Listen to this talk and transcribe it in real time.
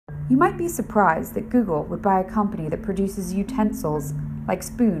You might be surprised that Google would buy a company that produces utensils like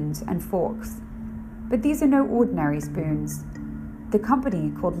spoons and forks. But these are no ordinary spoons. The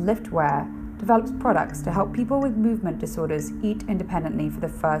company, called Liftware, develops products to help people with movement disorders eat independently for the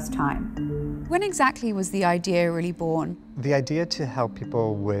first time. When exactly was the idea really born? The idea to help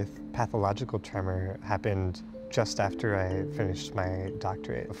people with pathological tremor happened just after I finished my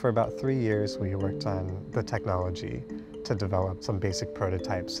doctorate. For about 3 years, we worked on the technology to develop some basic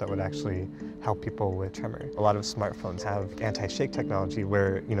prototypes that would actually help people with tremor. A lot of smartphones have anti-shake technology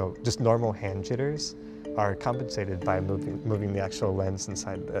where, just normal hand jitters are compensated by moving the actual lens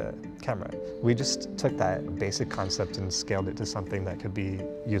inside the camera. We just took that basic concept and scaled it to something that could be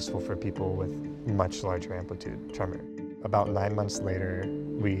useful for people with much larger amplitude tremor. About 9 months later,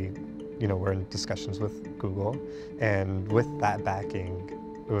 we were in discussions with Google, and with that backing,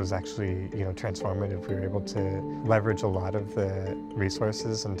 it was actually transformative. We were able to leverage a lot of the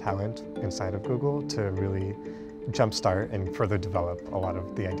resources and talent inside of Google to really jumpstart and further develop a lot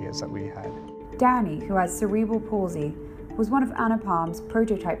of the ideas that we had. Danny, who has cerebral palsy, was one of Anupam's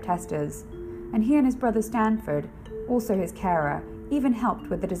prototype testers, and he and his brother Stanford, also his carer, even helped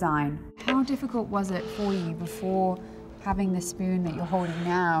with the design. How difficult was it for you before having the spoon that you're holding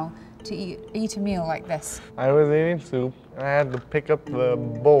now to eat a meal like this? I was eating soup, and I had to pick up the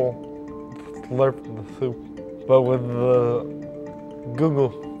bowl to slurp the soup. But with the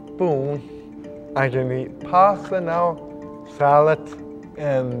Google spoon, I can eat pasta now, salad,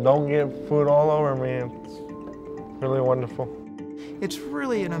 and don't get food all over me. It's really wonderful. It's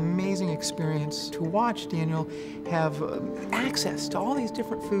really an amazing experience to watch Daniel have access to all these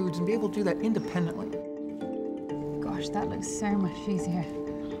different foods and be able to do that independently. Gosh, that looks so much easier.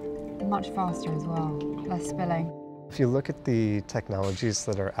 Much faster as well, less spilling. If you look at the technologies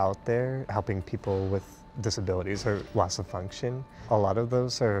that are out there helping people with disabilities or loss of function, a lot of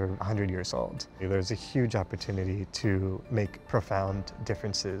those are 100 years old. There's a huge opportunity to make profound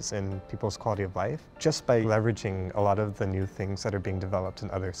differences in people's quality of life just by leveraging a lot of the new things that are being developed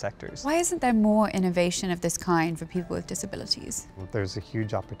in other sectors. Why isn't there more innovation of this kind for people with disabilities? There's a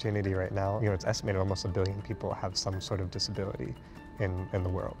huge opportunity right now. It's estimated almost 1 billion people have some sort of disability in the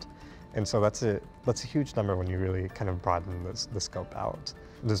world. And so that's a huge number when you really kind of broaden the scope out.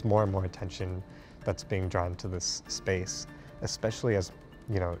 There's more and more attention that's being drawn to this space, especially as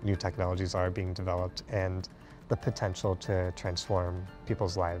new technologies are being developed and the potential to transform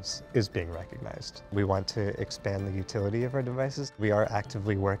people's lives is being recognized. We want to expand the utility of our devices. We are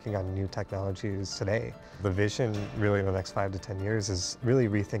actively working on new technologies today. The vision really in the next 5 to 10 years is really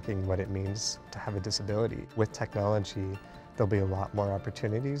rethinking what it means to have a disability. With technology, there'll be a lot more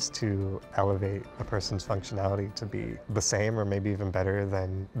opportunities to elevate a person's functionality to be the same or maybe even better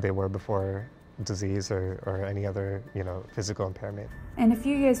than they were before disease or any other physical impairment. In a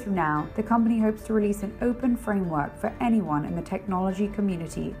few years from now, the company hopes to release an open framework for anyone in the technology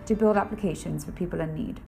community to build applications for people in need.